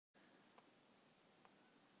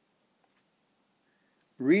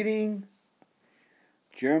Reading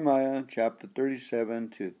Jeremiah chapter 37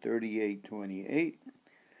 to 38:28,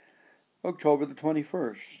 October the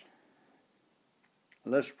 21st.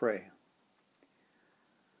 Let's pray.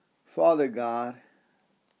 Father God,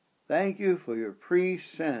 thank you for your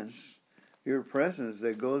presence, your presence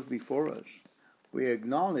that goes before us. We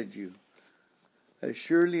acknowledge you as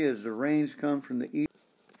surely as the rains come from the east.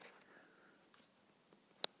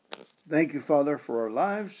 Thank you, Father, for our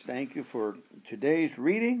lives. Thank you for today's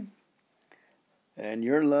reading and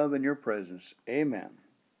your love and your presence. Amen.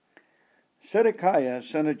 Zedekiah,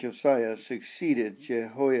 son of Josiah, succeeded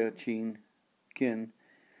Jehoiachin,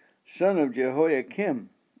 son of Jehoiakim,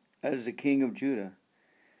 as the king of Judah.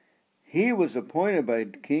 He was appointed by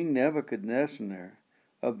King Nebuchadnezzar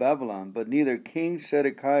of Babylon, but neither King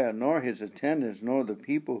Zedekiah nor his attendants nor the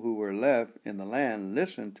people who were left in the land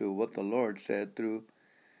listened to what the Lord said through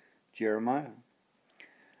Jeremiah.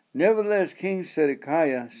 Nevertheless, King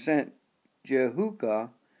Zedekiah sent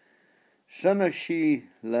Jehuiah, son of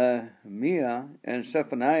Shelemiah, and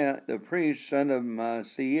Zephaniah, the priest, son of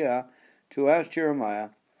Maaseiah, to ask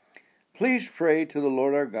Jeremiah, "Please pray to the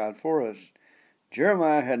Lord our God for us."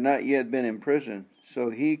 Jeremiah had not yet been in prison, so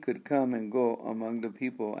he could come and go among the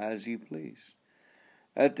people as he pleased.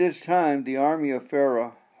 At this time, the army of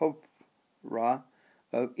Pharaoh Hophra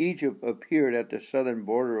of Egypt appeared at the southern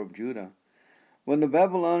border of Judah. When the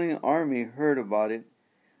Babylonian army heard about it,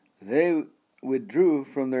 they withdrew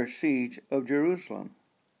from their siege of Jerusalem.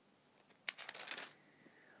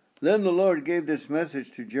 Then the Lord gave this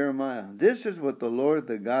message to Jeremiah. "This is what the Lord,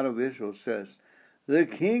 the God of Israel, says. The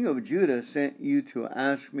king of Judah sent you to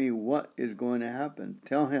ask me what is going to happen.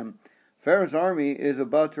 Tell him, Pharaoh's army is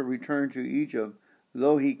about to return to Egypt,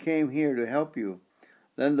 though he came here to help you.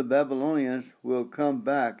 Then the Babylonians will come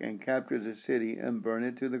back and capture the city and burn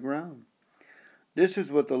it to the ground. This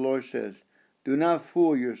is what the Lord says. Do not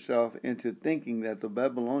fool yourself into thinking that the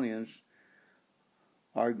Babylonians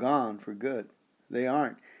are gone for good. They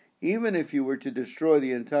aren't. Even if you were to destroy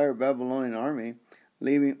the entire Babylonian army,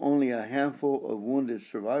 leaving only a handful of wounded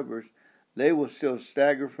survivors, they will still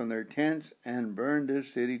stagger from their tents and burn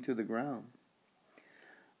this city to the ground."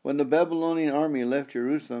 When the Babylonian army left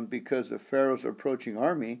Jerusalem because of Pharaoh's approaching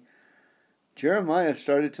army, Jeremiah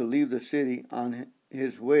started to leave the city on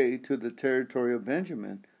his way to the territory of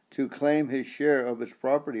Benjamin to claim his share of his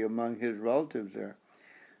property among his relatives there.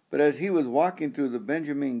 But as he was walking through the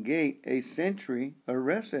Benjamin gate, a sentry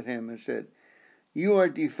arrested him and said, "You are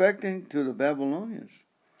defecting to the Babylonians."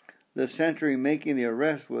 The sentry making the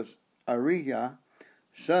arrest was Arijah,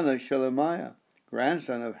 son of Shelemiah,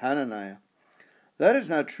 grandson of Hananiah. "That is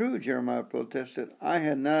not true," Jeremiah protested. "I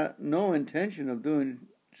had no intention of doing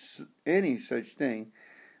any such thing."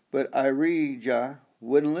 But Arijah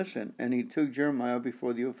wouldn't listen, and he took Jeremiah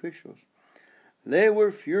before the officials. They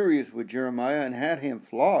were furious with Jeremiah and had him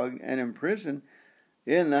flogged and imprisoned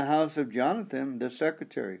in the house of Jonathan, the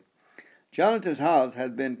secretary. Jonathan's house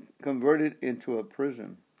had been converted into a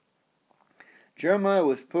prison. Jeremiah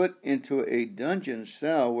was put into a dungeon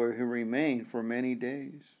cell where he remained for many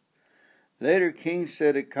days. Later, King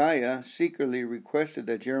Zedekiah secretly requested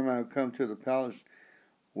that Jeremiah come to the palace,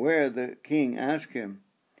 where the king asked him,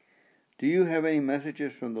 "Do you have any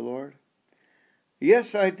messages from the Lord?"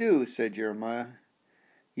 "Yes, I do," said Jeremiah.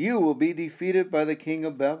 "You will be defeated by the king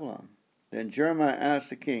of Babylon." Then Jeremiah asked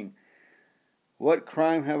the king, "What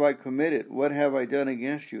crime have I committed? What have I done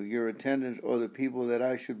against you, your attendants, or the people, that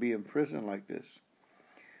I should be in prison like this?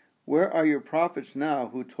 Where are your prophets now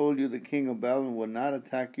who told you the king of Babylon would not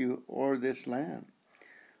attack you or this land?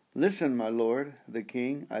 Listen, my lord, the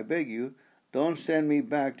king, I beg you, don't send me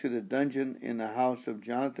back to the dungeon in the house of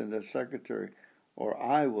Jonathan the secretary, or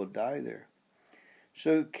I will die there."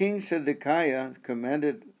 So King Zedekiah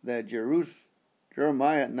commanded that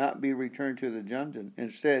Jeremiah not be returned to the dungeon.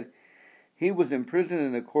 Instead, he was imprisoned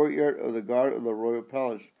in the courtyard of the guard of the royal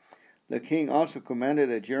palace. The king also commanded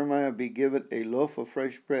that Jeremiah be given a loaf of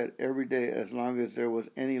fresh bread every day as long as there was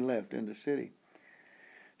any left in the city.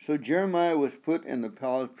 So Jeremiah was put in the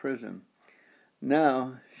palace prison.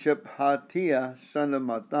 Now Shephatiah, son of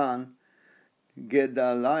Mathan,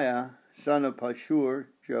 Gedaliah, son of Pashur,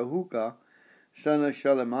 Jehuiah, son of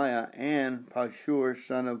Shelemiah, and Pashur,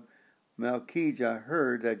 son of Malchijah,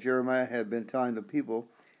 heard that Jeremiah had been telling the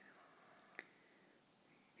people.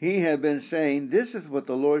 He had been saying, "This is what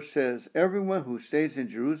the Lord says, everyone who stays in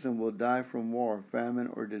Jerusalem will die from war, famine,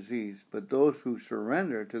 or disease, but those who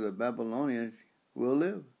surrender to the Babylonians will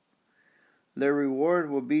live. Their reward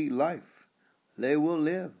will be life. They will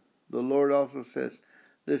live." The Lord also says,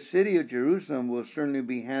 "The city of Jerusalem will certainly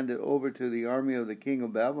be handed over to the army of the king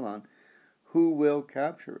of Babylon, who will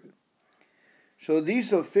capture it." So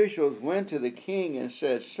these officials went to the king and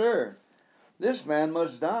said, "Sir, this man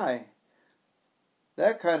must die.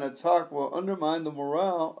 That kind of talk will undermine the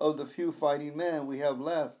morale of the few fighting men we have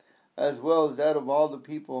left, as well as that of all the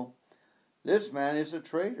people. This man is a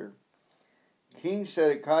traitor." King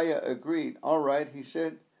Zedekiah agreed. "All right," he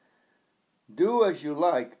said. "Do as you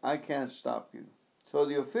like. I can't stop you." So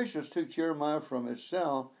the officials took Jeremiah from his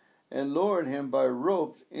cell and lowered him by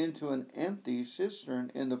ropes into an empty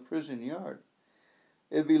cistern in the prison yard.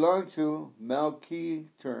 It belonged to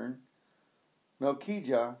Malchijah,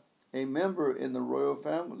 a member in the royal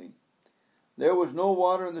family. There was no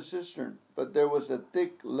water in the cistern, but there was a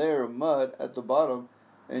thick layer of mud at the bottom,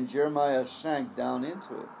 and Jeremiah sank down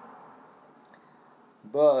into it.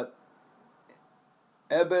 But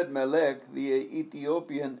Ebed-Melech, the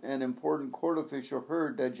Ethiopian and important court official,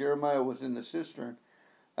 heard that Jeremiah was in the cistern.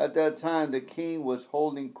 At that time, the king was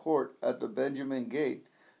holding court at the Benjamin gate.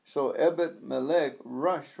 So Ebed-Melech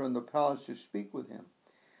rushed from the palace to speak with him.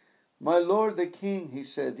 "My lord the king," he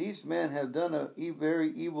said, "these men have done a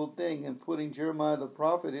very evil thing in putting Jeremiah the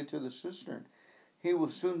prophet into the cistern. He will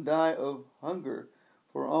soon die of hunger,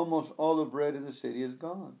 for almost all the bread in the city is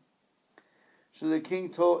gone." So the king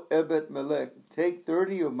told Ebed-Melech, "Take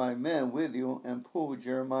 30 of my men with you and pull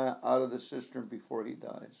Jeremiah out of the cistern before he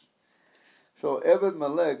dies." So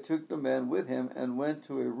Ebed-Melech took the men with him and went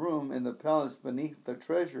to a room in the palace beneath the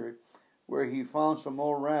treasury, where he found some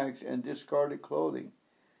old rags and discarded clothing.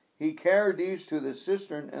 He carried these to the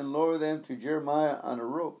cistern and lowered them to Jeremiah on a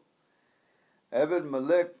rope.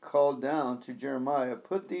 Ebed-Melech called down to Jeremiah,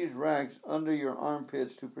 "Put these rags under your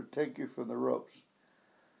armpits to protect you from the ropes."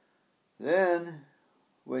 Then,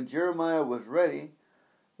 when Jeremiah was ready,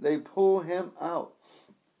 they pulled him out.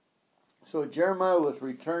 So Jeremiah was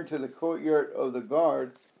returned to the courtyard of the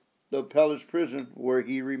guard, the palace prison, where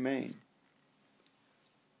he remained.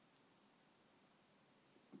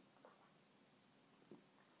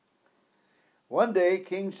 One day,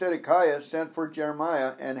 King Zedekiah sent for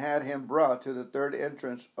Jeremiah and had him brought to the third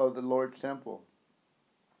entrance of the Lord's temple.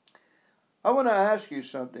 "I want to ask you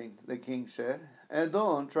something," the king said, "and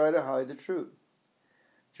don't try to hide the truth."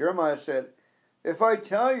 Jeremiah said, "If I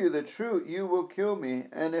tell you the truth, you will kill me,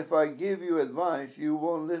 and if I give you advice, you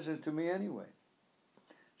won't listen to me anyway."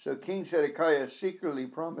 So King Zedekiah secretly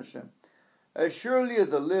promised him, As surely as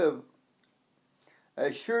the Lord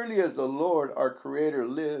our Creator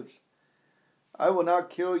lives, I will not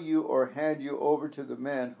kill you or hand you over to the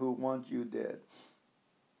men who want you dead."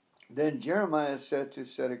 Then Jeremiah said to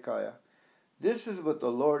Zedekiah, "This is what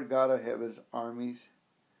the Lord God of heaven's armies,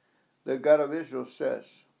 the God of Israel,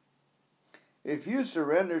 says. If you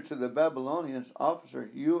surrender to the Babylonians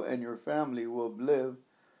officers, you and your family will live,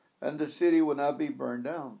 and the city will not be burned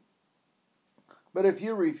down. But if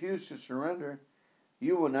you refuse to surrender,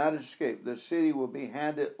 you will not escape. The city will be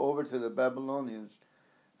handed over to the Babylonians,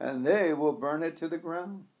 and they will burn it to the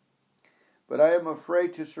ground." "But I am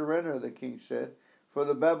afraid to surrender," the king said, "for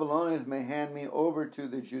the Babylonians may hand me over to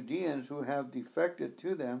the Judeans who have defected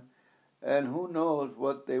to them, and who knows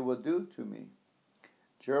what they will do to me."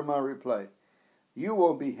 Jeremiah replied, "You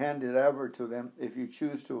won't be handed over to them. If you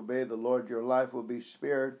choose to obey the Lord, your life will be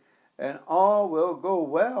spared, and all will go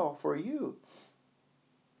well for you.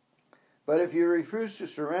 But if you refuse to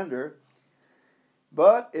surrender,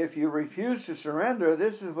 this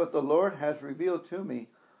is what the Lord has revealed to me.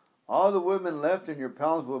 All the women left in your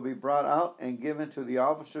palace will be brought out and given to the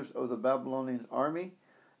officers of the Babylonian army.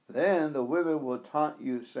 Then the women will taunt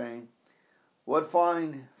you, saying, 'What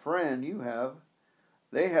fine friend you have!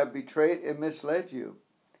 They have betrayed and misled you.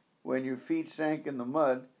 When your feet sank in the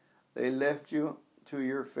mud, they left you to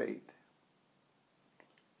your fate.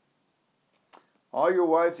 All your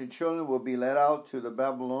wives and children will be led out to the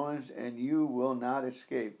Babylonians, and you will not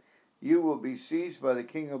escape. You will be seized by the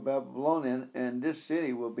king of Babylon, and this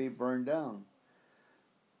city will be burned down.'"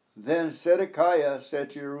 Then Zedekiah said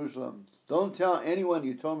to Jerusalem, "Don't tell anyone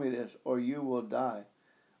you told me this, or you will die.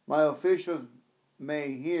 My officials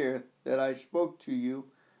may hear that I spoke to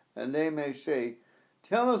you, and they may say,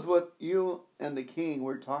 'Tell us what you and the king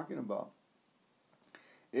were talking about.'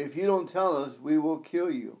 If you don't tell us, we will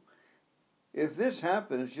kill you. If this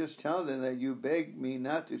happens, just tell them that you begged me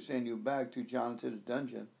not to send you back to Jonathan's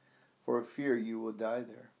dungeon, for fear you will die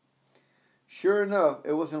there." Sure enough,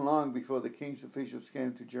 it wasn't long before the king's officials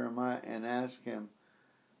came to Jeremiah and asked him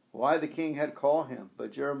why the king had called him.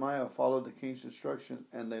 But Jeremiah followed the king's instructions,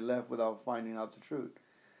 and they left without finding out the truth.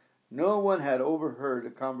 No one had overheard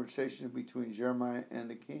the conversation between Jeremiah and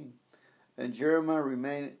the king, and Jeremiah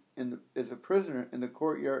remained as a prisoner in the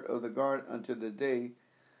courtyard of the guard until the day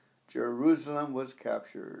Jerusalem was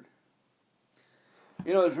captured.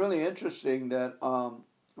 You know, it's really interesting that,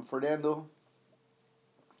 Fernando,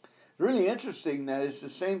 it's really interesting that it's the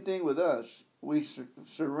same thing with us. We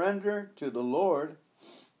surrender to the Lord,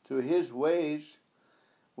 to His ways.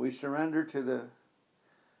 We surrender to the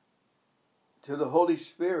Holy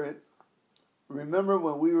Spirit. Remember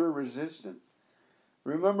when we were resistant?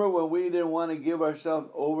 Remember when we didn't want to give ourselves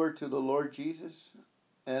over to the Lord Jesus?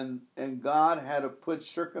 And God had to put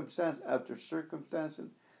circumstance after circumstance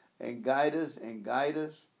and guide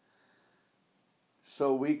us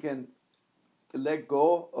so we can let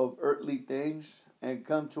go of earthly things and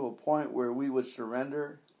come to a point where we would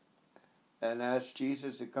surrender and ask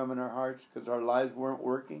Jesus to come in our hearts because our lives weren't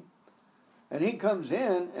working. And He comes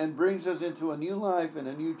in and brings us into a new life and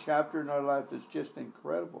a new chapter in our life that's just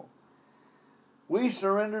incredible. We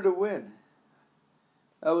surrender to win.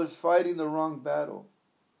 I was fighting the wrong battle.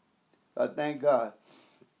 Thank God.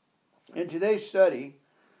 In today's study,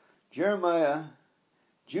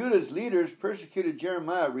 Judah's leaders persecuted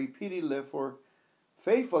Jeremiah repeatedly for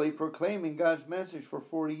faithfully proclaiming God's message for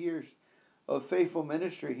 40 years of faithful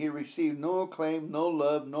ministry. He received no acclaim, no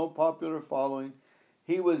love, no popular following.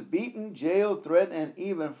 He was beaten, jailed, threatened, and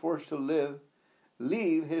even forced to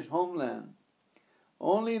leave his homeland.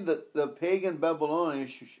 Only the pagan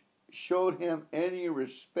Babylonians showed him any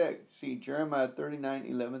respect. See Jeremiah 39,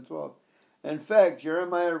 11, 12. In fact,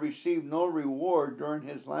 Jeremiah received no reward during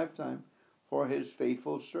his lifetime for his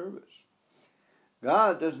faithful service.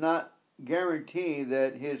 God does not guarantee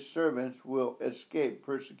that His servants will escape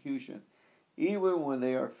persecution, even when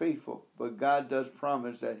they are faithful. But God does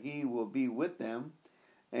promise that He will be with them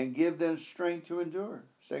and give them strength to endure.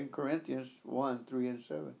 2 Corinthians 1, 3, and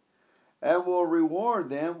 7. And will reward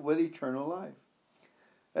them with eternal life.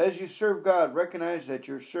 As you serve God, recognize that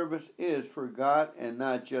your service is for God and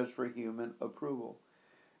not just for human approval.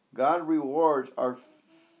 God rewards our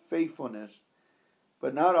faithfulness,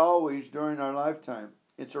 but not always during our lifetime.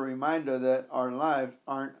 It's a reminder that our lives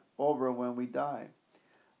aren't over when we die.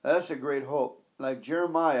 That's a great hope. Like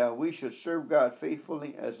Jeremiah, we should serve God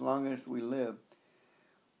faithfully as long as we live.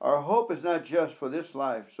 Our hope is not just for this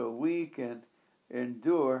life, so we can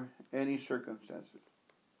endure any circumstances.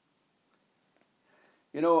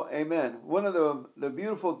 You know, amen. One of the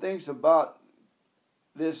beautiful things about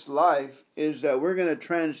this life is that we're going to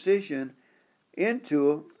transition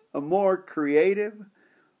into a more creative,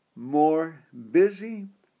 more busy,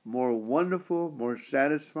 more wonderful, more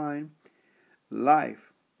satisfying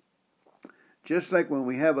life. Just like when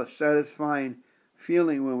we have a satisfying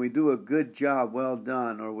feeling when we do a good job, well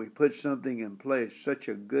done, or we put something in place, such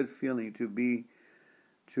a good feeling to be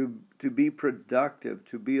productive,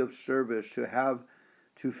 to be of service,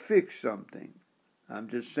 to fix something. I'm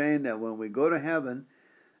just saying that when we go to heaven,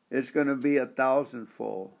 it's going to be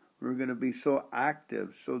 1,000-fold. We're going to be so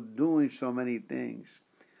active, so doing so many things.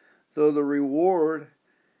 So the reward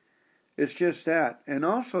is just that. And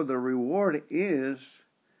also the reward is,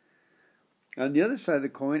 on the other side of the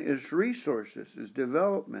coin, is resources, is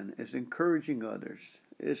development, is encouraging others.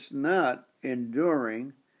 It's not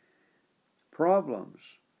enduring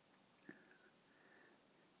problems.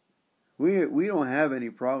 We don't have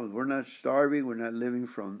any problems. We're not starving. We're not living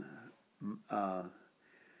from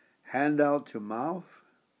handout to mouth.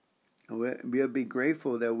 We'll be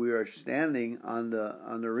grateful that we are standing on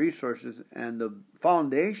the resources and the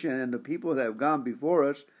foundation and the people that have gone before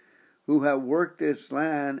us who have worked this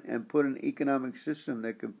land and put an economic system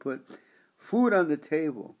that can put food on the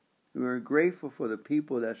table. We are grateful for the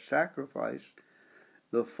people that sacrificed,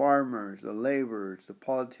 the farmers, the laborers, the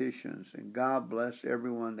politicians, and God bless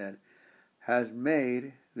everyone that has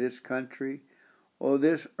made this country or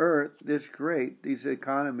this earth, this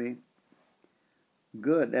economy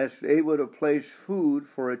good. That's able to place food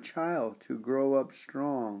for a child to grow up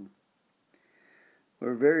strong.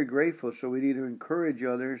 We're very grateful, so we need to encourage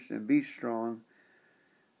others and be strong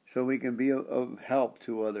so we can be of help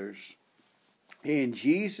to others. In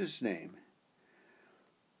Jesus' name.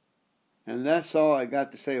 And that's all I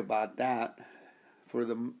got to say about that for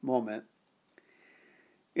the moment.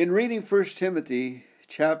 In reading 1 Timothy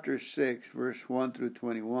chapter 6, verse 1 through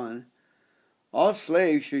 21, all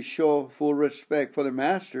slaves should show full respect for their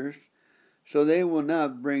masters, so they will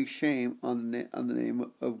not bring shame on the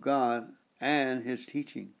name of God and His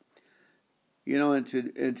teaching. You know, in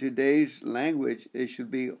today's language, it should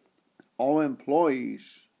be all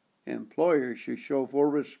employers should show full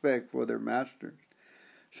respect for their masters,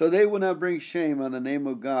 so they will not bring shame on the name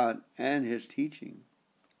of God and His teaching.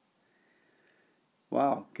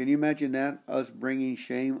 Wow, can you imagine that? Us bringing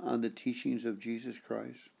shame on the teachings of Jesus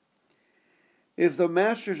Christ. If the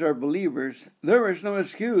masters are believers, there is no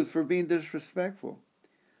excuse for being disrespectful.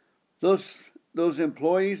 Those those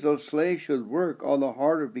employees, those slaves should work all the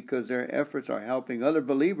harder because their efforts are helping other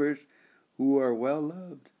believers who are well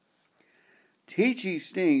loved. Teach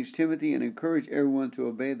these things, Timothy, and encourage everyone to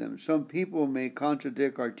obey them. Some people may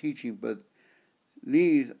contradict our teaching, but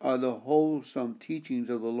these are the wholesome teachings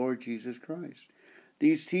of the Lord Jesus Christ.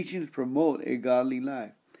 These teachings promote a godly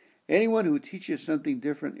life. Anyone who teaches something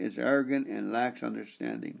different is arrogant and lacks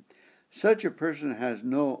understanding. Such a person has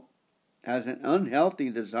an unhealthy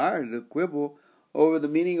desire to quibble over the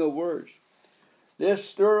meaning of words. This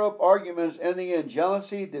stir up arguments ending in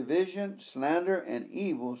jealousy, division, slander, and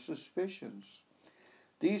evil suspicions.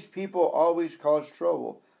 These people always cause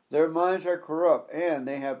trouble. Their minds are corrupt, and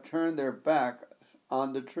they have turned their back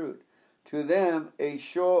on the truth. To them, a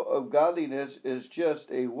show of godliness is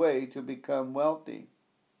just a way to become wealthy.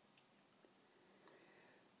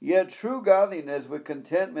 Yet true godliness with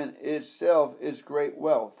contentment itself is great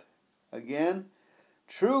wealth. Again,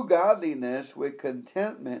 true godliness with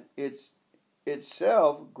contentment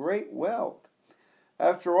itself great wealth.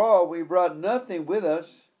 After all, we brought nothing with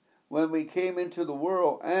us when we came into the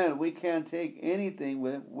world, and we can't take anything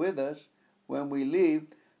with us when we leave.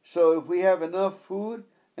 So if we have enough food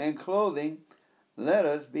and clothing, let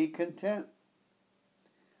us be content.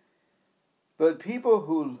 But people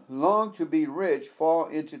who long to be rich fall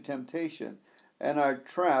into temptation and are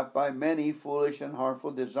trapped by many foolish and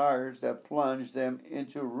harmful desires that plunge them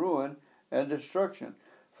into ruin and destruction.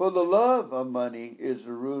 For the love of money is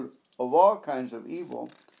the root of all kinds of evil,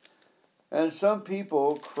 and some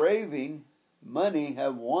people craving money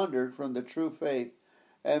have wandered from the true faith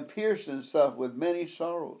and pierced themselves with many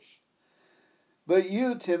sorrows. But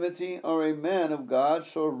you, Timothy, are a man of God,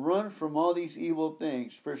 so run from all these evil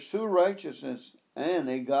things. Pursue righteousness and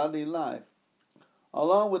a godly life,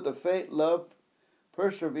 along with the faith, love,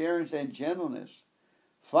 perseverance, and gentleness.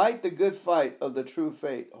 Fight the good fight of the true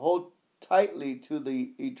faith. Hold tightly to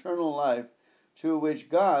the eternal life to which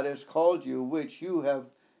God has called you, which you have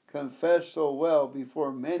confessed so well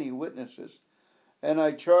before many witnesses. And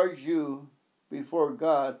I charge you before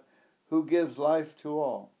God, who gives life to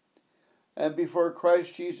all, and before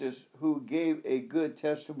Christ Jesus, who gave a good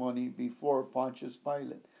testimony before Pontius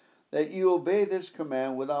Pilate, that you obey this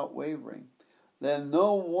command without wavering. Then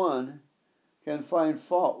no one can find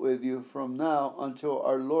fault with you from now until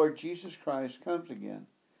our Lord Jesus Christ comes again.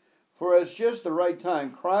 For at just the right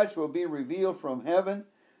time, Christ will be revealed from heaven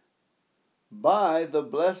by the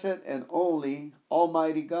blessed and only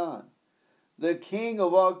Almighty God, the King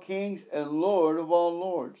of all kings and Lord of all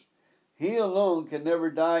lords. He alone can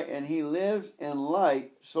never die, and he lives in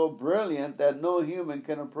light so brilliant that no human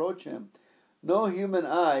can approach him. No human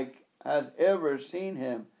eye has ever seen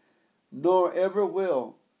him, nor ever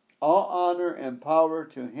will. All honor and power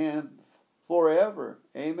to him forever.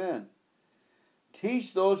 Amen.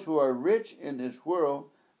 Teach those who are rich in this world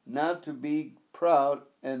not to be proud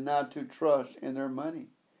and not to trust in their money,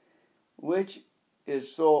 which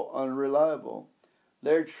is so unreliable.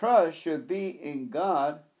 Their trust should be in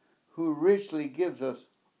God, who richly gives us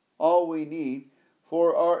all we need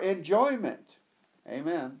for our enjoyment.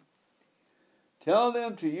 Amen. Tell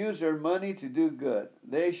them to use their money to do good.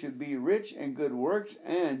 They should be rich in good works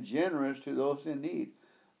and generous to those in need,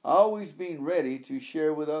 always being ready to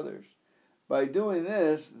share with others. By doing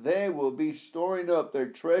this, they will be storing up their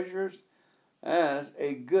treasures as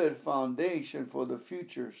a good foundation for the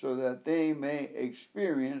future, so that they may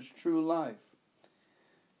experience true life.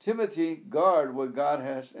 Timothy, guard what God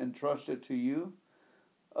has entrusted to you.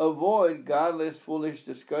 Avoid godless, foolish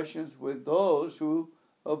discussions with those who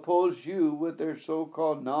oppose you with their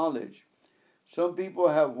so-called knowledge. Some people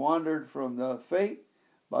have wandered from the faith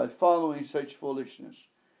by following such foolishness.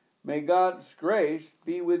 May God's grace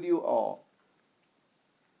be with you all.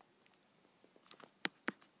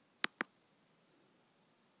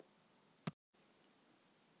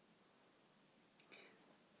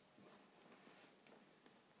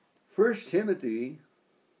 First Timothy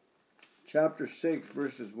chapter 6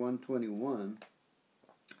 verses 121.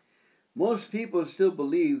 Most people still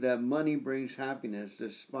believe that money brings happiness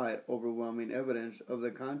despite overwhelming evidence of the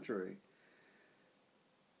contrary.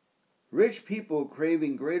 Rich people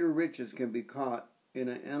craving greater riches can be caught in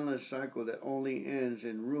an endless cycle that only ends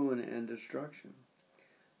in ruin and destruction.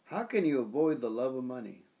 How can you avoid the love of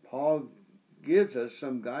money? Paul gives us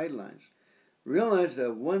some guidelines. Realize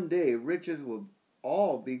that one day riches will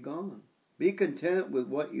all be gone. Be content with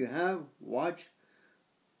what you have. Watch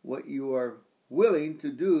what you are willing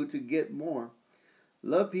to do to get more.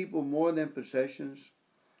 Love people more than possessions.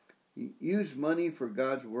 Use money for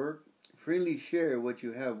God's work. Freely share what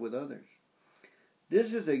you have with others.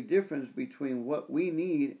 This is a difference between what we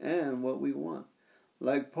need and what we want.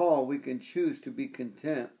 Like Paul, we can choose to be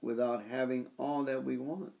content without having all that we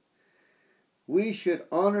want. We should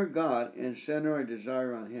honor God and center our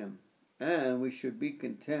desire on Him. And we should be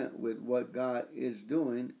content with what God is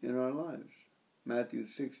doing in our lives. Matthew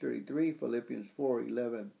 6:33, Philippians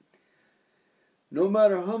 4:11. No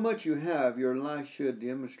matter how much you have, your life should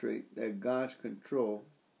demonstrate that God's control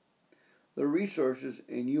the resources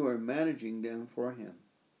and you are managing them for Him.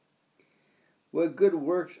 What good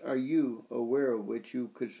works are you aware of which you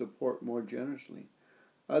could support more generously?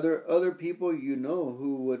 Are there other people you know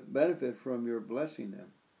who would benefit from your blessing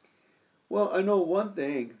them? Well, I know one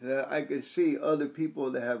thing, that I could see other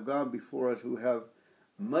people that have gone before us who have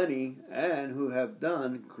money and who have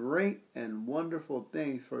done great and wonderful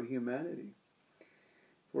things for humanity.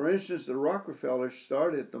 For instance, the Rockefellers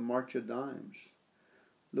started the March of Dimes.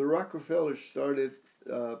 The Rockefellers started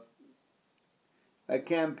a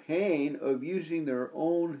campaign of using their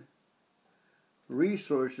own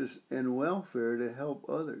resources and welfare to help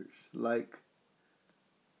others. Like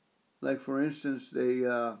for instance, they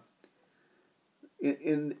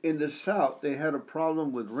in the South they had a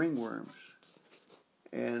problem with ringworms,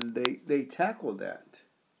 and they tackled that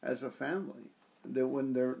as a family. That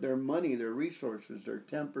when their money, their resources, their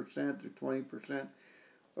 10% or 20%,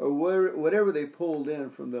 or whatever they pulled in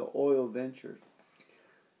from the oil ventures.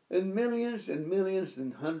 And millions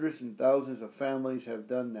and hundreds and thousands of families have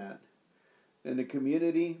done that. In the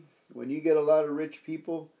community, when you get a lot of rich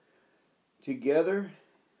people together,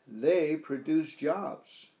 they produce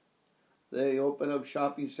jobs. They open up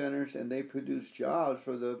shopping centers and they produce jobs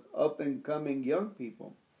for the up and coming young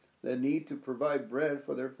people that need to provide bread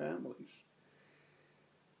for their families.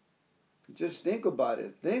 Just think about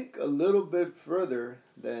it. Think a little bit further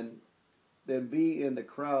than be in the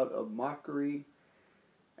crowd of mockery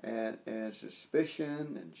and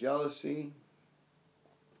suspicion and jealousy.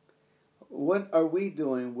 What are we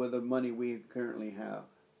doing with the money we currently have?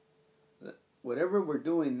 Whatever we're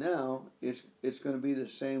doing now, it's going to be the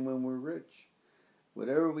same when we're rich.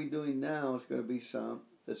 Whatever we're doing now is going to be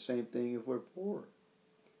the same thing if we're poor.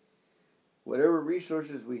 Whatever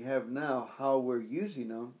resources we have now, how we're using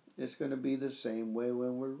them, it's going to be the same way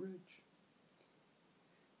when we're rich.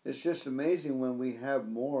 It's just amazing when we have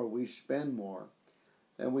more, we spend more,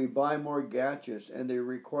 and we buy more gadgets, and they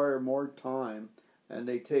require more time, and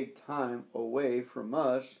they take time away from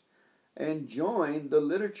us and join the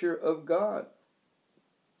literature of God.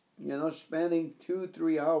 You know, spending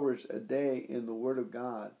 2-3 hours a day in the Word of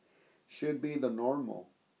God should be the normal,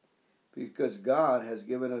 because God has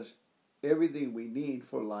given us everything we need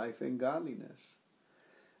for life and godliness.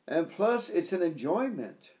 And plus, it's an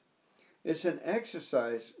enjoyment. It's an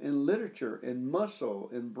exercise in literature, in muscle,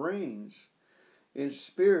 in brains, in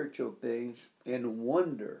spiritual things, in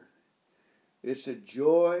wonder. It's a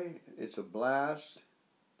joy, it's a blast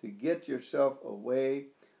to get yourself away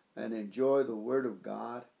and enjoy the Word of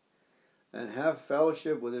God and have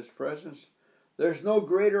fellowship with His presence. There's no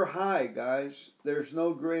greater high, guys. There's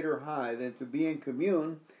no greater high than to be in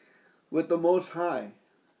commune with the Most High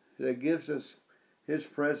that gives us His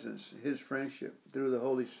presence, His friendship through the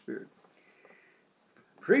Holy Spirit.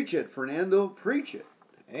 Preach it, Fernando. Preach it.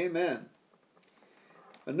 Amen.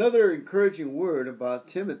 Another encouraging word about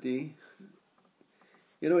Timothy.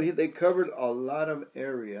 You know, they covered a lot of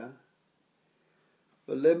area.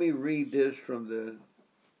 But let me read this from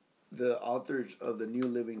the authors of the New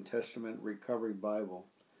Living Testament Recovery Bible.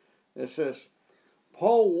 It says,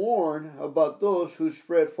 Paul warned about those who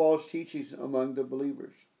spread false teachings among the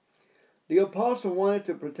believers. The apostle wanted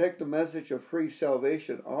to protect the message of free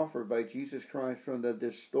salvation offered by Jesus Christ from the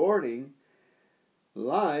distorting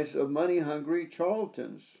lies of money-hungry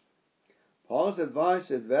charlatans. Paul's advice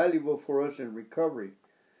is valuable for us in recovery,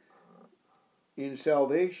 in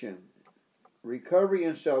salvation. Recovery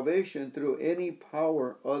and salvation through any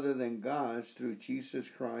power other than God's through Jesus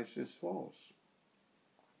Christ is false.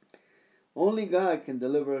 Only God can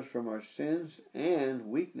deliver us from our sins and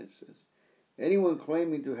weaknesses. Anyone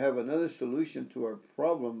claiming to have another solution to our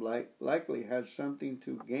problem likely has something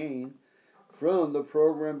to gain from the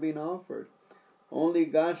program being offered. Only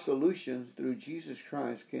God's solutions through Jesus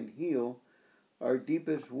Christ can heal our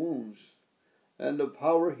deepest wounds, and the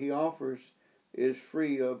power He offers is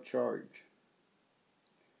free of charge.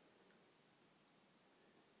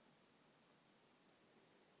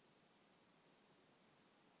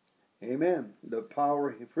 Amen. The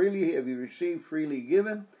power freely have you received, freely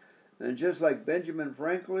given. And just like Benjamin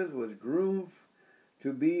Franklin was groomed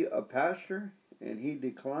to be a pastor, and he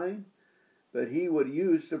declined, but he would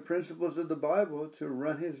use the principles of the Bible to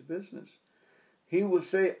run his business. He would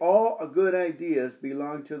say all good ideas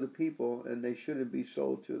belong to the people and they shouldn't be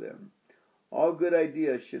sold to them. All good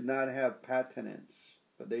ideas should not have patents,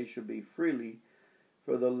 but they should be freely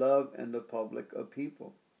for the love and the public of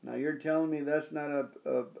people. Now you're telling me that's not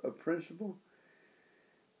a principle?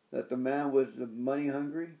 That the man was money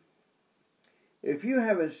hungry? If you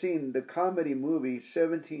haven't seen the comedy movie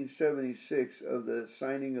 1776 of the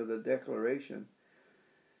signing of the Declaration,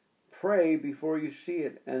 pray before you see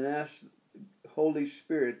it and ask Holy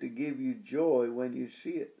Spirit to give you joy when you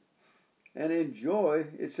see it. And in Joy,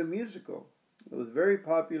 it's a musical. It was a very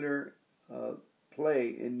popular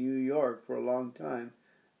play in New York for a long time,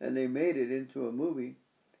 and they made it into a movie.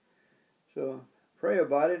 So pray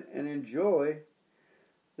about it and enjoy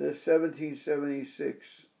the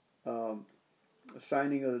 1776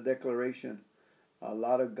 signing of the Declaration. A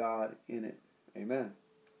lot of God in it. Amen.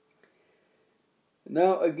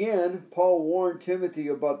 Now again, Paul warned Timothy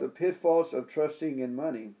about the pitfalls of trusting in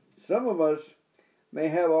money. Some of us may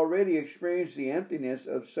have already experienced the emptiness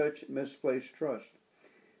of such misplaced trust.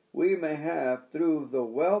 We may have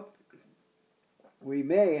thought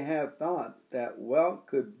that wealth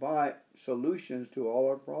could buy solutions to all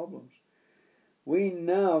our problems. We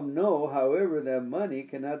now know, however, that money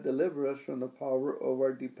cannot deliver us from the power of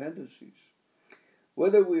our dependencies.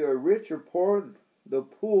 Whether we are rich or poor, the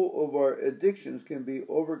pull of our addictions can be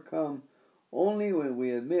overcome only when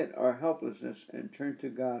we admit our helplessness and turn to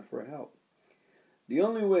God for help. The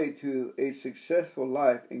only way to a successful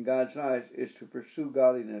life in God's eyes is to pursue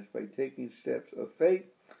godliness by taking steps of faith.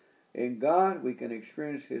 In God, we can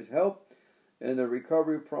experience His help in the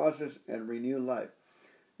recovery process and renew life.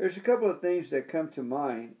 There's a couple of things that come to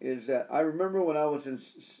mind. Is that I remember when I was a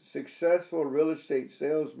successful real estate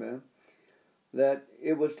salesman, that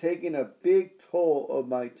it was taking a big toll of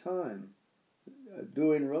my time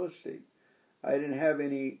doing real estate. I didn't have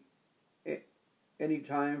any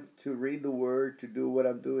time to read the Word, to do what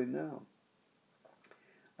I'm doing now.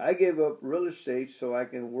 I gave up real estate so I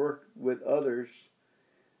can work with others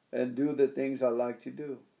and do the things I like to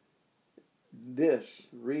do.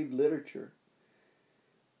 Read literature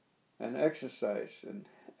and exercise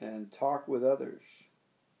and talk with others.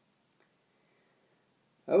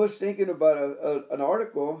 I was thinking about an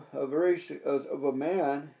article of a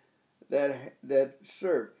man that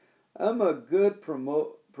served. I'm a good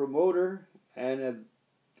promoter and an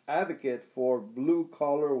advocate for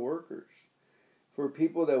blue-collar workers, for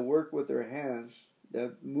people that work with their hands,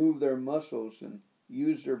 that move their muscles and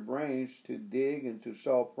use their brains to dig and to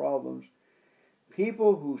solve problems.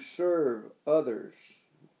 People who serve others,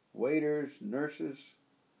 waiters, nurses,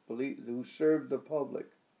 who serve the public.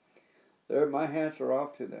 My hats are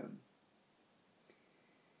off to them.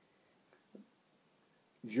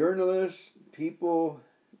 Journalists,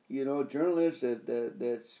 journalists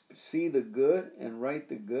that see the good and write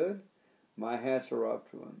the good, my hats are off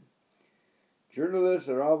to them. Journalists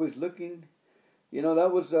are always looking.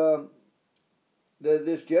 That was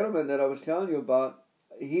this gentleman that I was telling you about.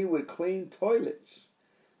 He would clean toilets.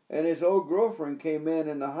 And his old girlfriend came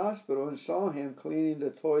in the hospital and saw him cleaning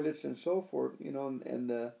the toilets and so forth, and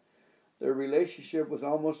their relationship was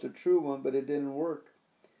almost a true one, but it didn't work.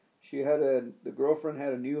 The girlfriend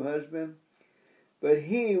had a new husband, but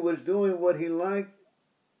he was doing what he liked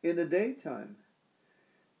in the daytime.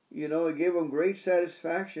 It gave him great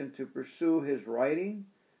satisfaction to pursue his writing,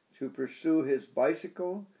 to pursue his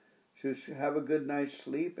bicycle, to have a good night's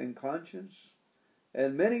sleep and conscience.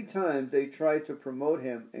 And many times they tried to promote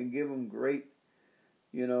him and give him great,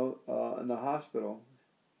 in the hospital.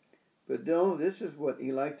 But no, this is what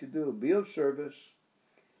he liked to do. Be of service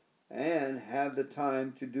and have the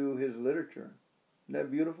time to do his literature. Isn't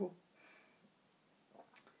that beautiful?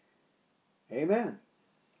 Amen.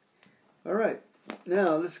 All right.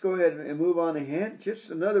 Now, let's go ahead and move on ahead.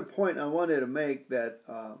 Just another point I wanted to make, that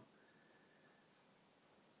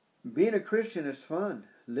being a Christian is fun.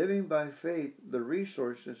 Living by faith, the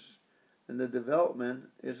resources and the development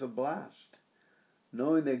is a blast.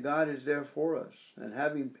 Knowing that God is there for us and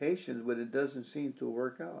having patience when it doesn't seem to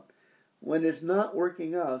work out. When it's not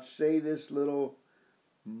working out, say this little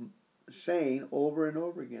saying over and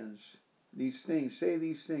over again. Say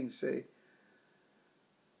these things. Say,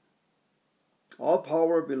 all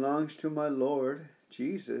power belongs to my Lord,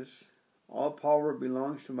 Jesus. All power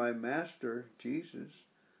belongs to my Master, Jesus.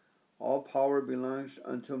 All power belongs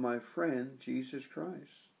unto my friend, Jesus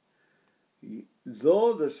Christ.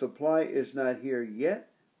 Though the supply is not here yet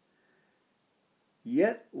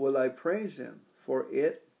will I praise him for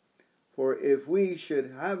it. For if we should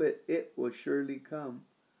have it, it will surely come.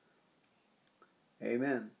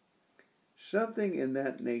 Amen. Something in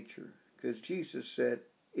that nature. Because Jesus said,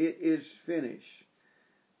 it is finished.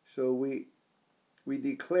 So we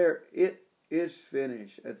declare it is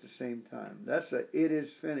finished at the same time. That's a it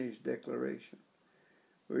is finished declaration.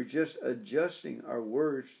 We're just adjusting our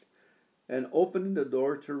words and opening the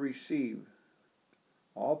door to receive.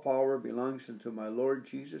 All power belongs unto my Lord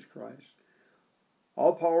Jesus Christ.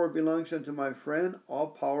 All power belongs unto my friend. All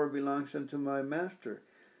power belongs unto my master.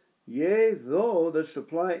 Yea, though the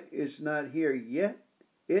supply is not here yet,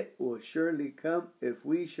 it will surely come. If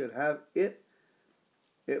we should have it,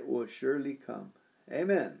 it will surely come.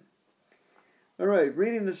 Amen. All right,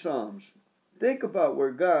 reading the Psalms. Think about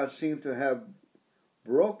where God seems to have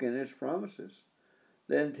broken his promises.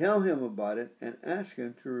 Then tell him about it and ask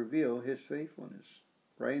him to reveal his faithfulness.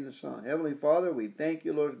 Praying the Psalm. Heavenly Father, we thank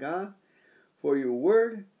you, Lord God, for your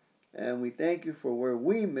word, and we thank you for where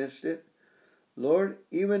we missed it. Lord,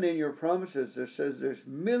 even in your promises, it says there's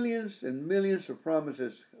millions and millions of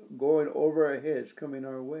promises going over our heads, coming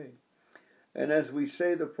our way. And as we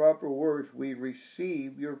say the proper words, we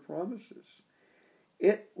receive your promises.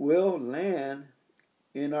 It will land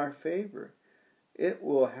in our favor. It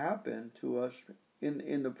will happen to us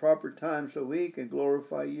in the proper time so we can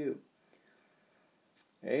glorify you.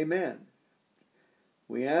 Amen.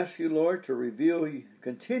 We ask you, Lord, to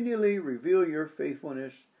continually reveal your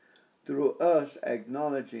faithfulness through us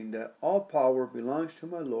acknowledging that all power belongs to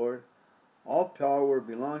my Lord, all power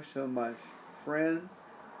belongs to my friend,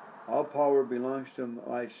 all power belongs to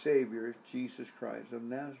my Savior, Jesus Christ of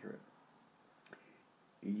Nazareth.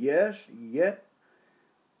 Yes, yet,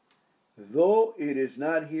 though it is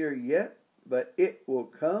not here yet, but it will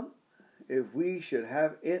come. If we should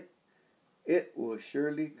have it, it will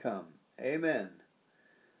surely come. Amen.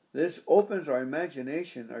 This opens our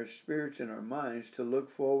imagination, our spirits, and our minds to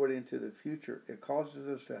look forward into the future. It causes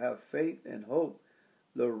us to have faith and hope,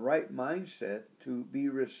 the right mindset to be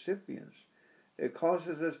recipients. It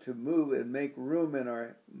causes us to move and make room in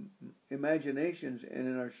our imaginations and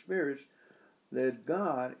in our spirits that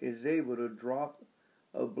God is able to drop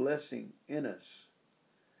a blessing in us.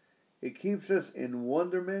 It keeps us in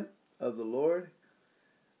wonderment of the Lord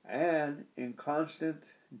and in constant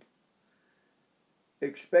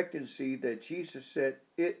expectancy that Jesus said,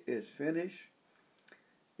 it is finished,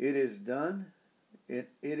 it is done, it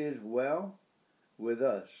is well with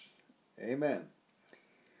us. Amen.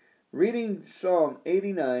 Reading Psalm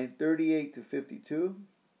 89, 38 to 52.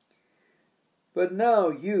 But now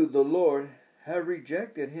you, the Lord, have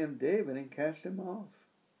rejected him, David, and cast him off.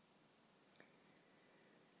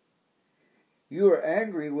 You are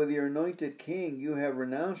angry with your anointed king. You have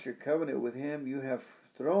renounced your covenant with him. You have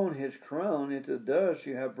thrown his crown into dust.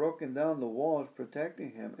 You have broken down the walls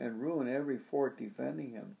protecting him and ruined every fort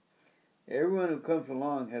defending him. Everyone who comes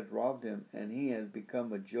along has robbed him, and he has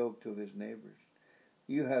become a joke to his neighbors.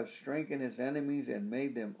 You have strengthened his enemies and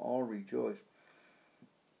made them all rejoice.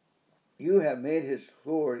 You have made his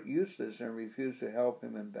sword useless and refused to help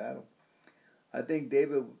him in battle. I think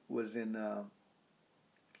David was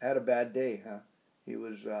had a bad day, huh? He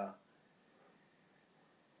was,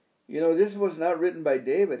 this was not written by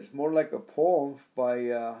David. It's more like a poem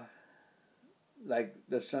by, like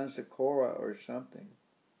the Sons of Korah or something.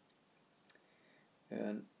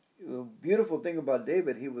 And the beautiful thing about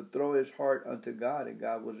David, he would throw his heart unto God, and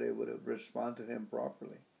God was able to respond to him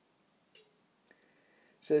properly.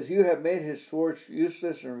 It says, you have made his sword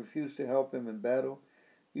useless and refused to help him in battle.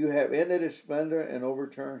 You have ended his splendor and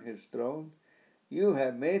overturned his throne. You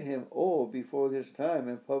have made him old before his time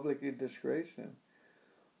and publicly disgraced him.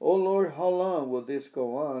 O Lord, how long will this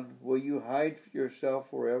go on? Will you hide yourself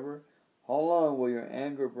forever? How long will your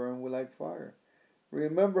anger burn like fire?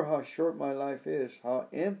 Remember how short my life is, how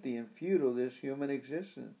empty and futile this human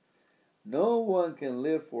existence. No one can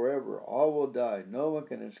live forever. All will die. No one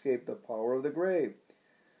can escape the power of the grave.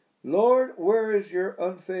 Lord, where is your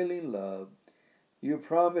unfailing love? You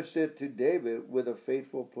promised it to David with a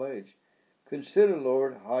faithful pledge. Consider,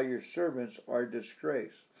 Lord, how your servants are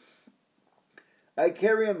disgraced. I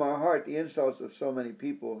carry in my heart the insults of so many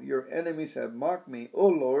people. Your enemies have mocked me, O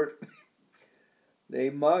Lord. They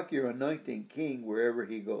mock your anointing king wherever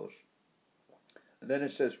he goes. And then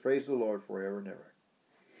it says, praise the Lord forever and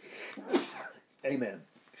ever. Amen.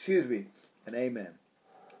 Excuse me, and amen.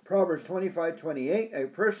 Proverbs 25:28, a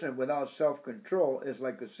person without self-control is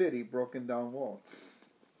like a city broken down wall.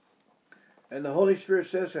 And the Holy Spirit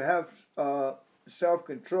says to have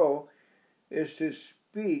self-control is to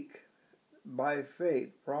speak by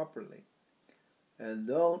faith properly. And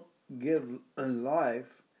don't give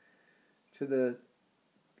life to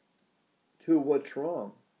what's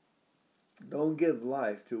wrong. Don't give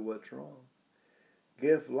life to what's wrong.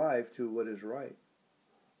 Give life to what is right.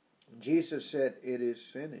 Jesus said, it is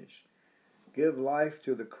finished. Give life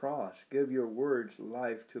to the cross. Give your words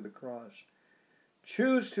life to the cross.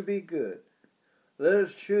 choose to be good. Let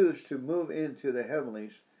us choose to move into the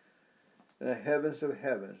heavenlies, the heavens of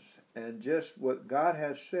heavens. And just what God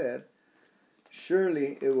has said,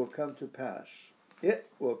 surely it will come to pass. It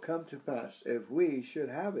will come to pass if we should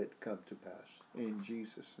have it come to pass. In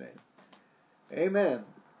Jesus' name. Amen.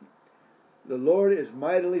 The Lord is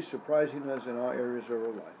mightily surprising us in all areas of our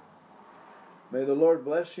life. May the Lord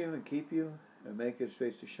bless you and keep you and make his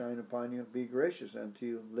face to shine upon you. Be gracious unto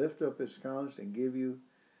you. Lift up his countenance and give you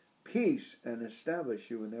peace and establish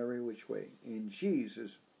you in every which way. In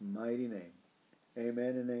Jesus' mighty name.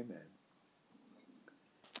 Amen and amen.